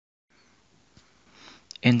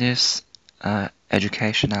In this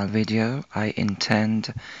educational video, I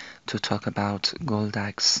intend to talk about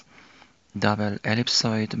Goldak's double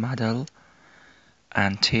ellipsoid model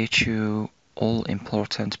and teach you all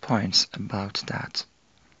important points about that.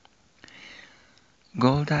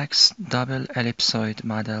 Goldak's double ellipsoid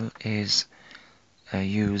model is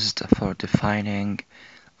used for defining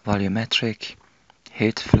volumetric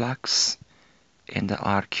heat flux in the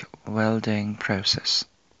arc welding process.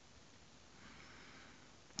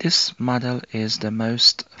 This model is the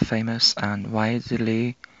most famous and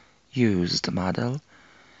widely used model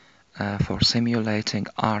for simulating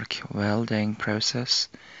arc welding process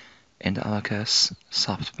in the Abaqus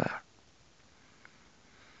software.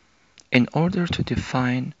 In order to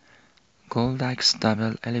define Goldak's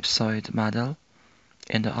double ellipsoid model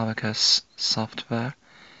in the Abaqus software,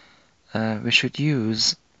 we should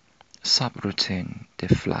use subroutine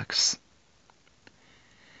difflux.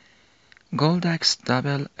 Goldak's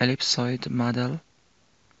double ellipsoid model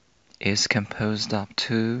is composed of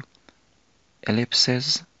two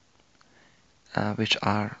ellipses which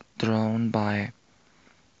are drawn by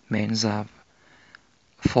means of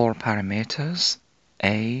four parameters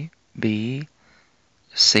A, B,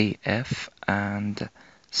 C, F and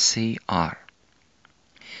C, R.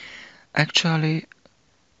 Actually,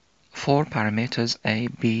 four parameters A,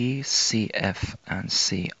 B, C, F and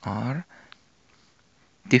C, R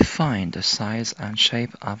define the size and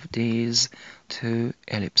shape of these two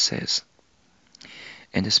ellipses.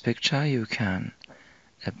 In this picture you can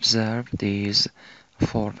observe these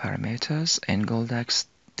four parameters in Goldak's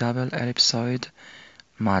double ellipsoid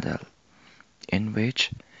model, in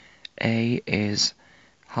which A is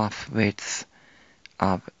half width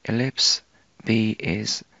of ellipse, B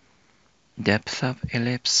is depth of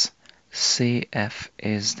ellipse, CF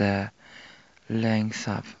is the length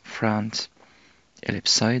of front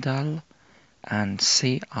ellipsoidal, and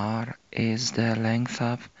CR is the length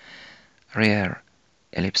of rear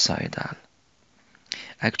ellipsoidal.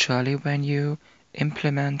 Actually, when you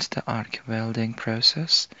implement the arc welding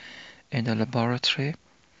process in the laboratory,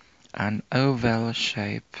 an oval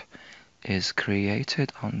shape is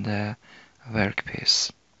created on the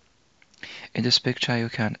workpiece. In this picture you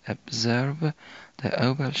can observe the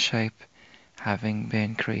oval shape having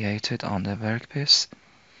been created on the workpiece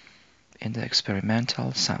in the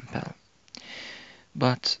experimental sample.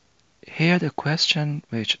 But here the question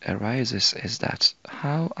which arises is that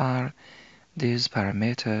how are these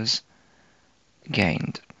parameters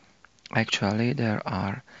gained? Actually, there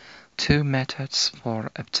are two methods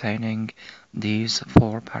for obtaining these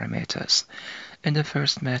four parameters. In the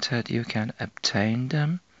first method, you can obtain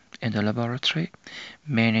them in the laboratory,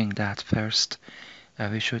 meaning that first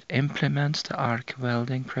we should implement the arc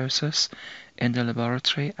welding process in the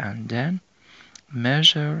laboratory and then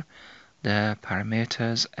measure the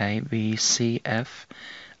parameters A, B, C, F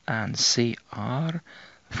and C, R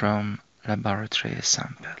from laboratory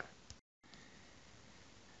sample.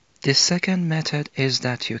 The second method is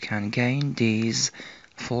that you can gain these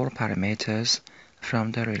four parameters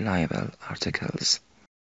from the reliable articles.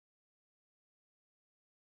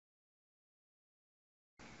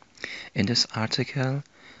 In this article,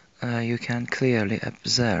 you can clearly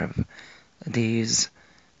observe these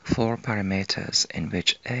four parameters in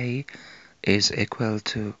which A is equal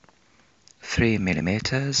to 3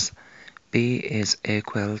 millimeters, B is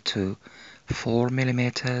equal to 4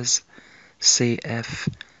 millimeters,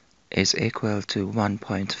 CF is equal to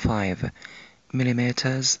 1.5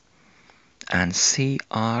 millimeters, and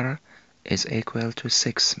CR is equal to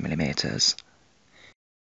 6 millimeters.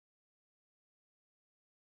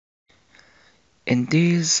 In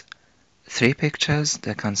these three pictures,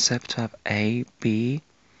 the concept of A, B,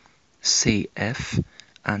 CF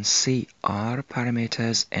and CR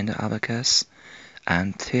parameters in the Abaqus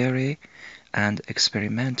and theory and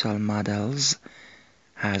experimental models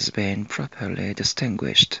has been properly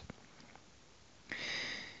distinguished.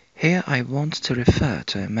 Here I want to refer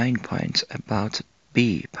to a main point about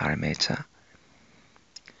B parameter.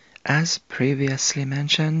 As previously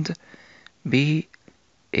mentioned, B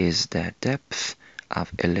is the depth of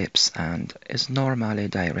ellipse and is normally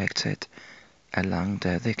directed along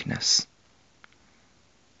the thickness.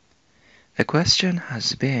 A question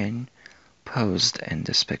has been posed in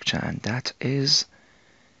this picture, and that is,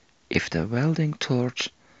 if the welding torch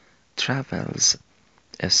travels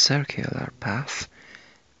a circular path,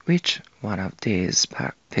 which one of these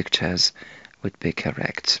pictures would be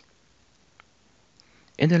correct?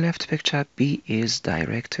 In the left picture, B is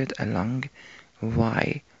directed along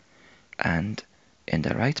Y, and in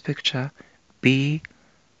the right picture, B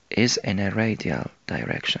is in a radial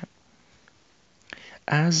direction.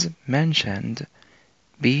 As mentioned,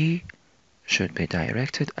 B should be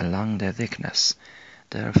directed along the thickness.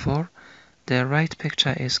 Therefore, the right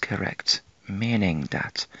picture is correct, meaning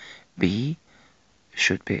that B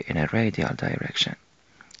should be in a radial direction.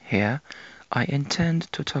 Here, I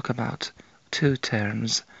intend to talk about two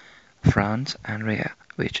terms, front and rear,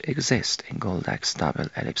 which exist in Goldak's double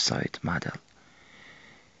ellipsoid model.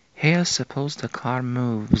 Here, suppose the car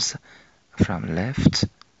moves from left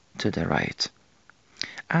to the right.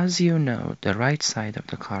 As you know, the right side of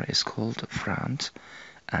the car is called front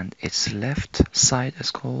and its left side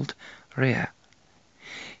is called rear.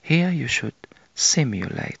 Here you should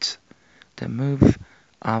simulate the move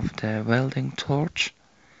of the welding torch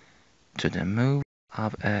to the move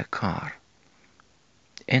of a car.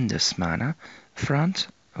 In this manner, front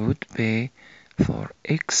would be for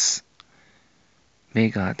x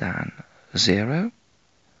bigger than 0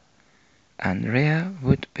 and rear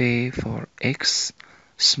would be for x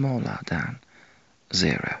smaller than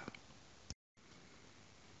 0.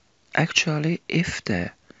 Actually, if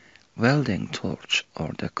the welding torch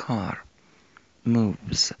or the car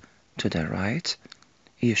moves to the right,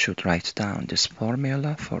 you should write down this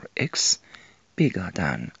formula for x bigger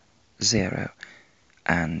than 0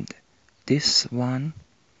 and this one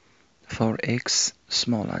for x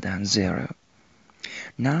smaller than 0.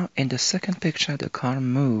 Now in the second picture the car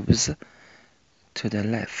moves to the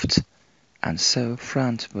left and so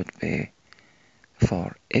front would be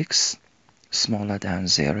for x smaller than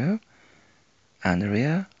 0 and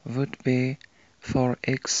rear would be for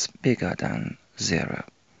x bigger than 0.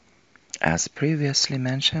 As previously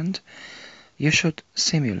mentioned, you should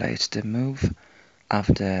simulate the move of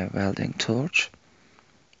the welding torch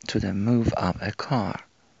to the move of a car.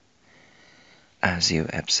 As you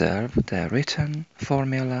observe, the written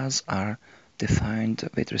formulas are defined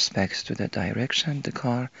with respect to the direction the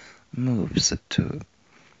car moves to.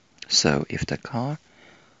 So if the car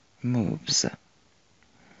moves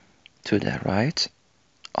to the right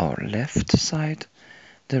or left side,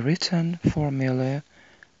 the written formula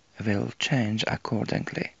will change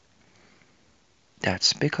accordingly.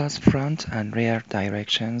 That's because front and rear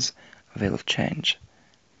directions will change.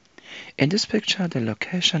 In this picture, the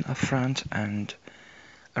location of front and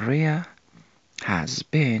rear has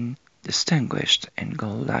been distinguished in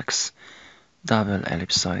Goldak's double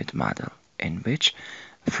ellipsoid model, in which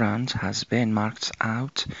front has been marked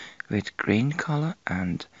out with green color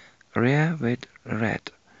and rear with red.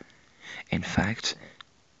 In fact,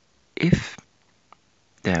 if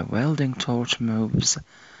the welding torch moves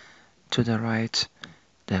to the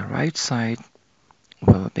right side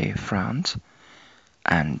will be front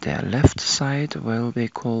and the left side will be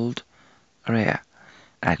called rear.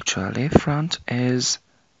 Actually, front is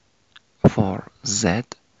for z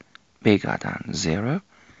bigger than 0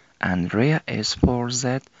 and rear is for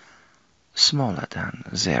z smaller than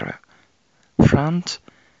 0. Front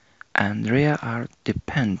and rear are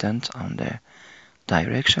dependent on the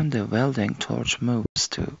direction the welding torch moves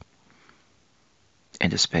to. In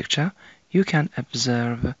this picture, you can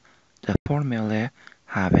observe the formulae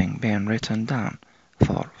having been written down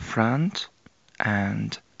for front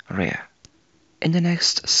and rear. In the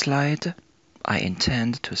next slide, I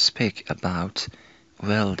intend to speak about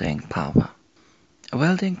welding power.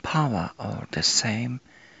 Welding power, or the same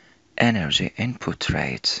energy input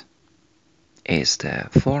rate, is the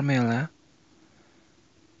formula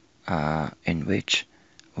in which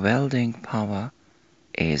welding power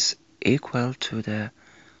is equal to the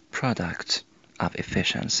product of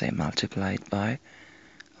efficiency multiplied by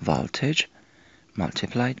voltage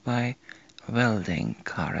multiplied by welding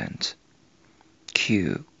current.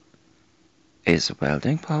 Q is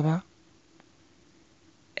welding power,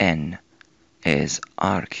 N is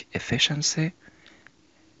arc efficiency,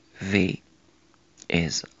 V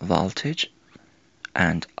is voltage,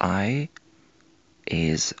 and I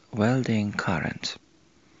is welding current.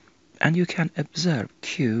 And you can observe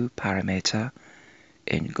Q parameter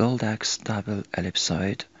in Goldak's double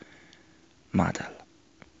ellipsoid model.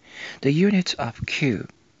 The unit of Q,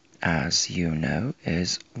 as you know,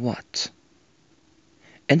 is watt.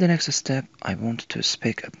 In the next step, I want to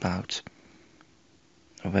speak about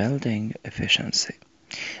welding efficiency.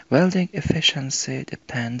 Welding efficiency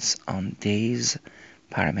depends on these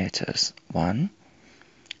parameters. 1.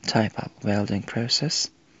 Type of welding process,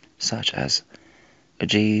 such as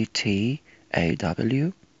GTAW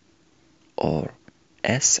or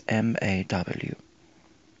SMAW.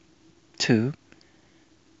 2.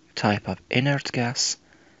 Type of inert gas,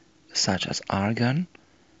 such as argon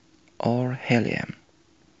or helium.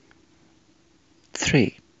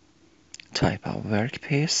 3. Type of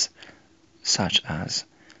workpiece, such as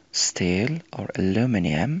steel or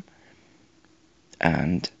aluminum.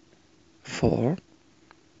 and 4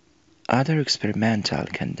 other experimental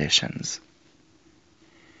conditions.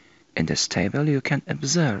 In this table you can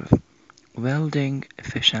observe welding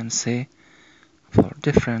efficiency for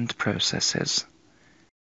different processes.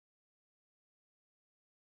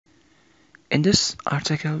 In this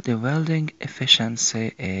article, the welding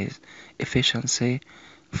efficiency is efficiency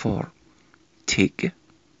for TIG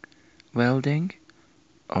welding,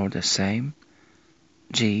 or the same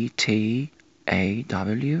GTAW,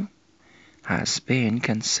 has been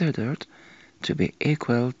considered to be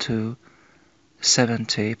equal to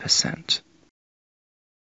 70%.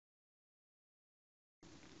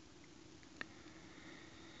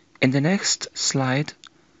 In the next slide,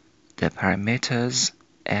 the parameters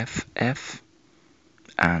FF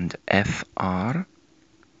and FR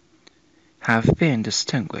have been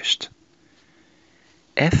distinguished.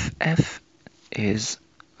 FF is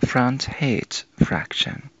front height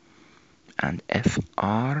fraction and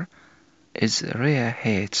FR is rear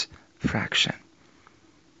height fraction,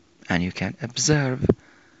 and you can observe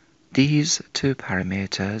these two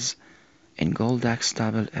parameters in Goldak's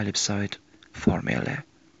double ellipsoid formula.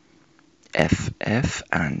 FF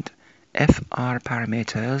and FR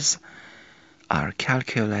parameters are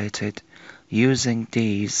calculated using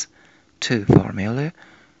these two formulae,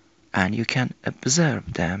 and you can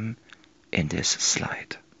observe them in this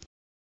slide.